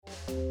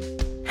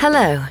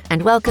Hello,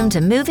 and welcome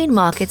to Moving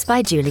Markets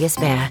by Julius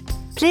Baer.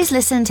 Please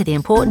listen to the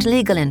important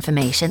legal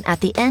information at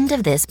the end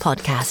of this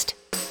podcast.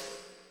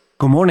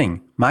 Good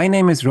morning. My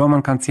name is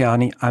Roman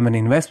Canziani. I'm an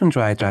investment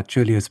writer at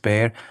Julius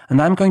Baer,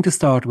 and I'm going to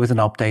start with an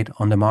update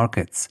on the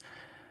markets.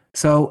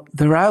 So,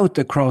 the rout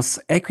across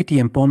equity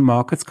and bond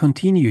markets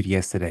continued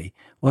yesterday.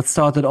 What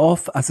started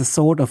off as a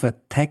sort of a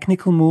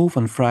technical move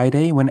on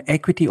Friday when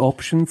equity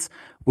options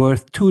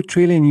worth $2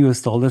 trillion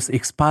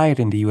expired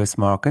in the US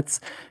markets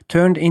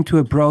turned into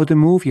a broader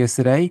move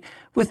yesterday,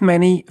 with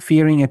many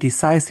fearing a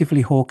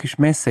decisively hawkish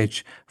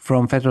message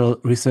from Federal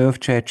Reserve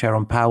Chair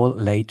Jerome Powell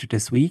later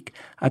this week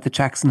at the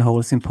Jackson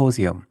Hole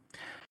Symposium.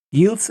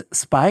 Yields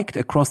spiked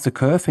across the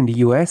curve in the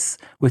US,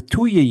 with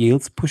 2-year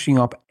yields pushing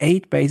up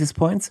 8 basis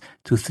points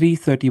to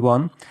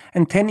 3.31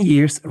 and 10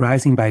 years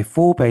rising by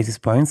 4 basis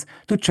points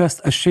to just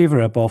a shiver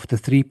above the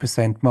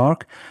 3%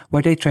 mark,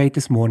 where they trade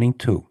this morning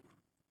too.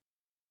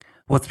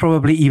 What's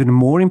probably even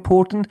more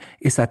important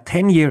is that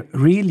 10-year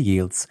real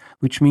yields,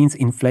 which means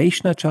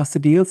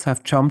inflation-adjusted yields,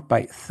 have jumped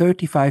by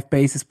 35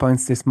 basis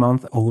points this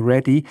month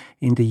already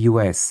in the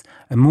US,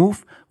 a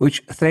move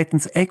which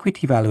threatens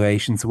equity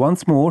valuations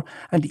once more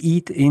and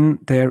eat in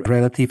their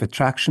relative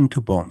attraction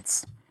to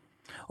bonds.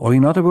 Or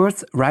in other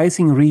words,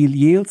 rising real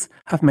yields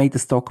have made the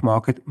stock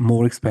market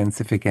more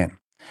expensive again.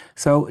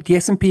 So the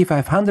S&P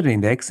 500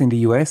 index in the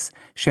US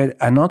shed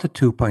another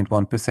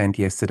 2.1%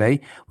 yesterday,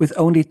 with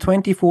only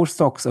 24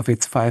 stocks of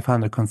its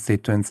 500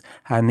 constituents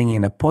handing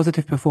in a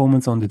positive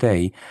performance on the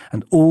day,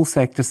 and all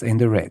sectors in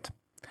the red.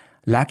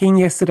 Lagging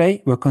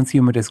yesterday were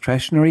consumer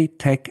discretionary,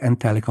 tech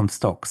and telecom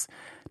stocks.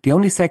 The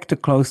only sector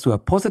close to a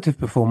positive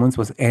performance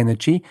was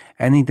energy,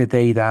 ending the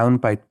day down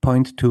by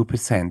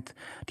 0.2%.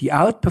 The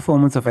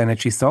outperformance of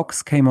energy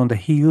stocks came on the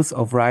heels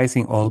of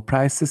rising oil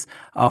prices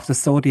after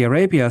Saudi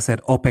Arabia said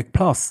OPEC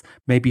Plus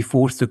may be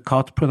forced to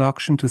cut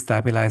production to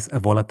stabilize a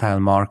volatile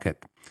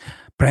market.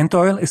 Brent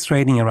oil is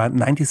trading around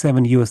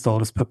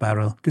 $97 per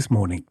barrel this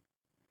morning.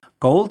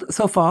 Gold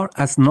so far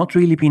has not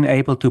really been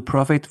able to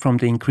profit from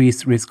the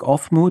increased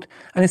risk-off mood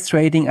and is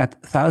trading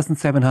at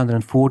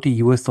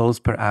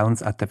 $1,740 per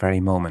ounce at the very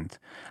moment.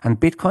 And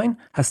Bitcoin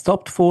has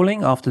stopped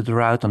falling after the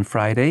rout on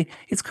Friday.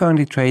 It's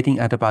currently trading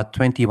at about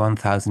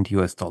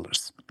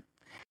 $21,000.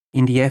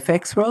 In the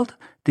FX world,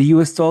 the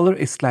US dollar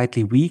is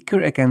slightly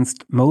weaker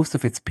against most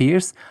of its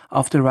peers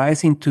after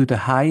rising to the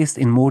highest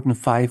in more than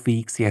 5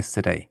 weeks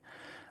yesterday.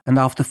 And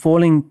after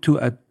falling to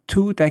a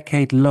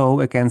 2-decade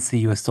low against the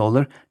US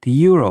dollar, the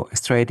euro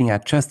is trading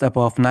at just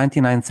above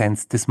 99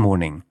 cents this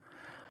morning.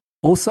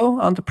 Also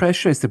under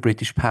pressure is the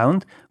British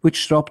pound,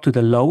 which dropped to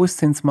the lowest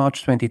since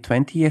March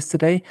 2020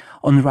 yesterday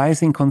on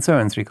rising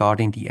concerns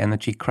regarding the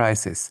energy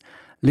crisis.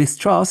 Liz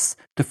Truss,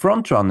 the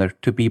frontrunner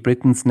to be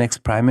Britain's next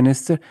Prime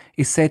Minister,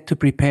 is set to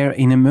prepare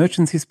an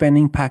emergency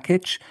spending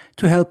package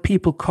to help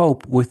people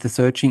cope with the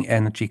surging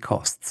energy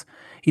costs.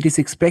 It is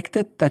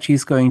expected that she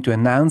is going to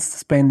announce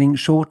spending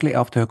shortly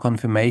after her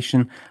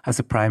confirmation as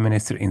a Prime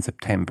Minister in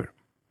September.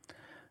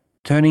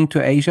 Turning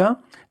to Asia,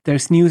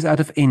 there's news out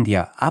of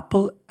India.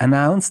 Apple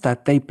announced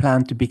that they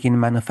plan to begin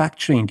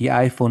manufacturing the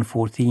iPhone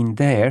 14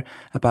 there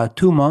about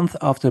 2 months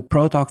after the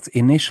product's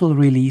initial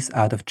release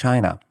out of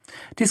China.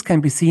 This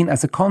can be seen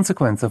as a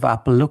consequence of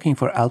Apple looking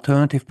for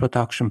alternative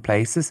production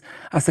places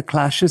as the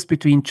clashes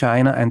between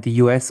China and the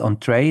US on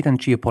trade and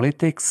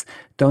geopolitics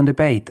don't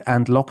abate,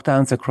 and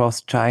lockdowns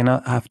across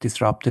China have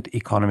disrupted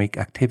economic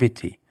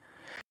activity.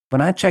 When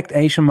I checked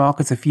Asian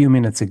markets a few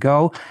minutes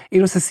ago, it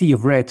was a sea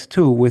of red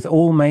too, with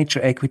all major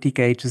equity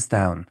gauges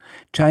down.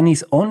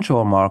 Chinese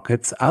onshore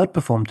markets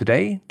outperformed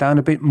today, down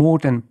a bit more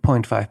than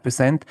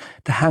 0.5%.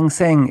 The Hang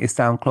Seng is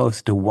down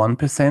close to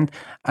 1%,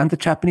 and the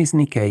Japanese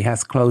Nikkei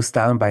has closed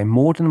down by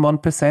more than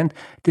 1%,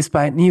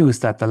 despite news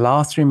that the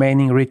last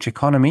remaining rich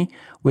economy,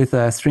 with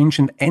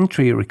stringent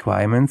entry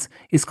requirements,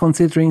 is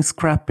considering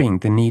scrapping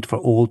the need for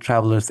all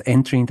travelers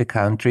entering the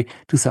country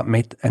to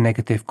submit a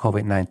negative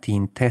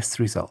COVID-19 test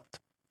result.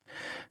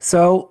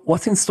 So,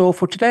 what's in store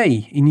for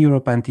today in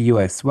Europe and the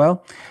US?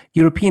 Well,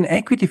 European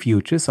equity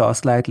futures are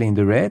slightly in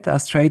the red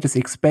as traders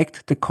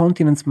expect the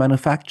continent's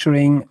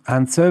manufacturing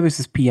and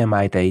services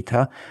PMI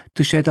data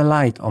to shed a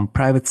light on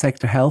private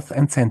sector health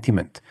and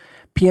sentiment.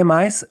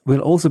 PMIs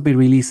will also be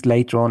released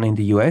later on in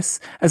the US,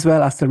 as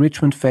well as the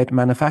Richmond Fed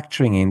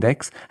Manufacturing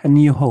Index and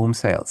new home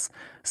sales.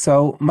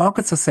 So,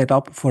 markets are set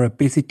up for a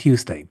busy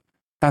Tuesday.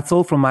 That's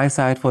all from my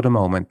side for the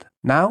moment.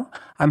 Now,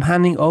 I'm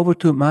handing over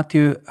to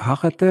Mathieu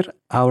Racheter,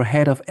 our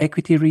head of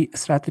equity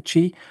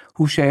strategy,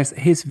 who shares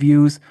his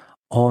views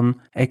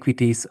on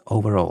equities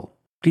overall.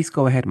 Please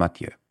go ahead,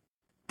 Mathieu.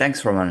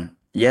 Thanks, Roman.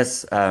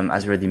 Yes,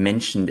 as already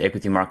mentioned,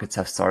 equity markets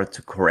have started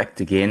to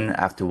correct again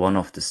after one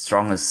of the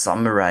strongest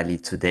summer rally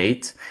to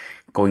date.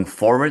 Going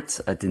forward,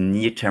 the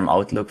near-term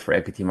outlook for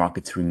equity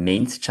markets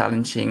remains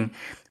challenging,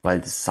 while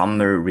the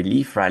summer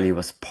relief rally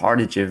was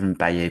partly driven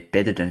by a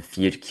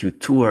better-than-feared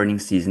Q2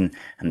 earnings season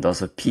and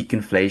also peak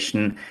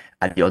inflation.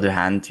 On the other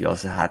hand, we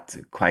also had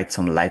quite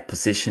some light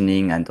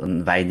positioning and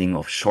unwinding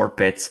of short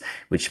bets,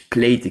 which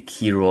played a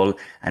key role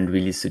and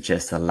really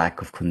suggests a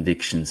lack of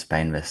convictions by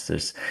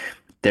investors.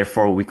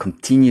 Therefore, we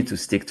continue to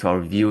stick to our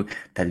view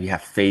that we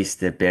have faced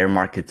the bear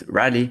market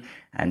rally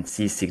and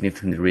see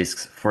significant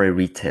risks for a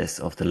retest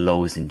of the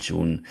lows in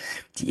June.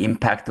 The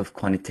impact of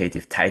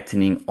quantitative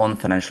tightening on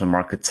financial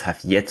markets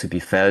have yet to be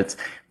felt,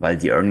 while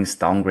the earnings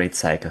downgrade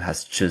cycle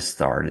has just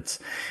started.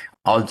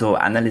 Although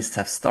analysts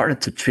have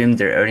started to trim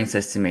their earnings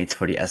estimates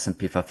for the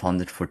S&P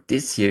 500 for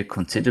this year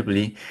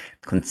considerably,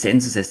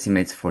 consensus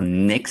estimates for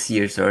next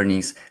year's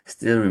earnings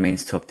still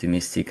remains too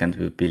optimistic and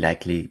will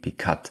likely be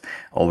cut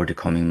over the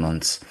coming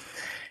months.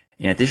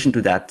 In addition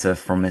to that,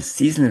 from a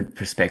seasonal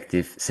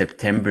perspective,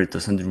 September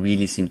doesn't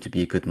really seem to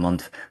be a good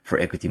month for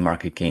equity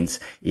market gains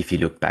if you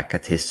look back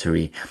at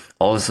history.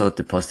 Also,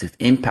 the positive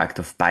impact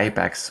of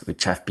buybacks,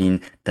 which have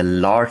been the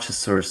largest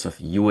source of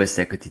US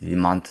equity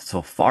demand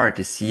so far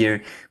this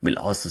year, will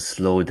also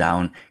slow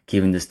down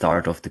given the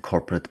start of the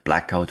corporate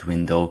blackout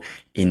window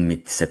in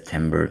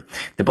mid-September.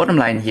 The bottom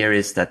line here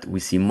is that we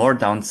see more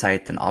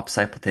downside than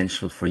upside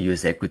potential for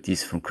US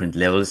equities from current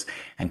levels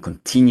and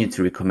continue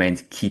to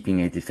recommend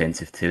keeping a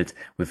defensive tilt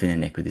within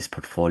an equities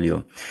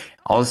portfolio.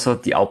 Also,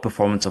 the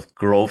outperformance of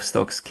growth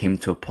stocks came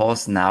to a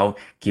pause now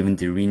given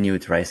the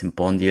renewed rise in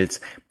bond yields,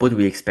 but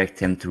we expect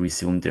them to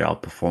resume their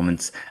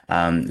outperformance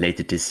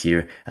later this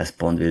year as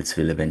bond yields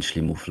will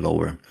eventually move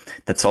lower.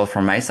 That's all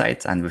from my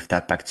side, and with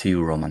that, back to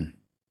you, Roman.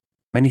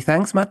 Many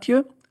thanks,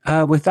 Mathieu.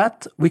 With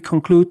that, we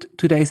conclude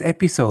today's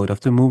episode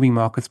of the Moving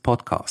Markets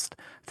podcast.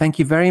 Thank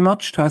you very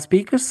much to our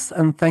speakers,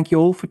 and thank you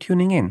all for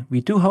tuning in. We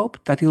do hope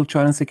that you'll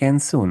join us again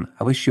soon.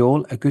 I wish you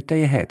all a good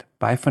day ahead.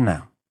 Bye for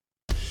now.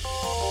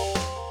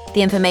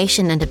 The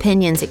information and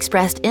opinions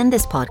expressed in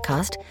this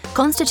podcast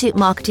constitute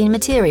marketing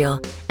material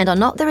and are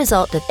not the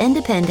result of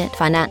independent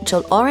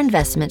financial or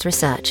investment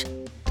research.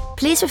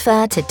 Please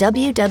refer to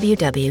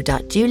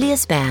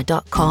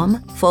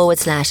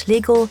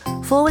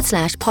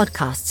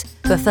www.juliusbaer.com/legal/podcasts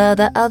for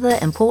further other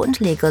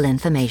important legal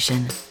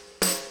information.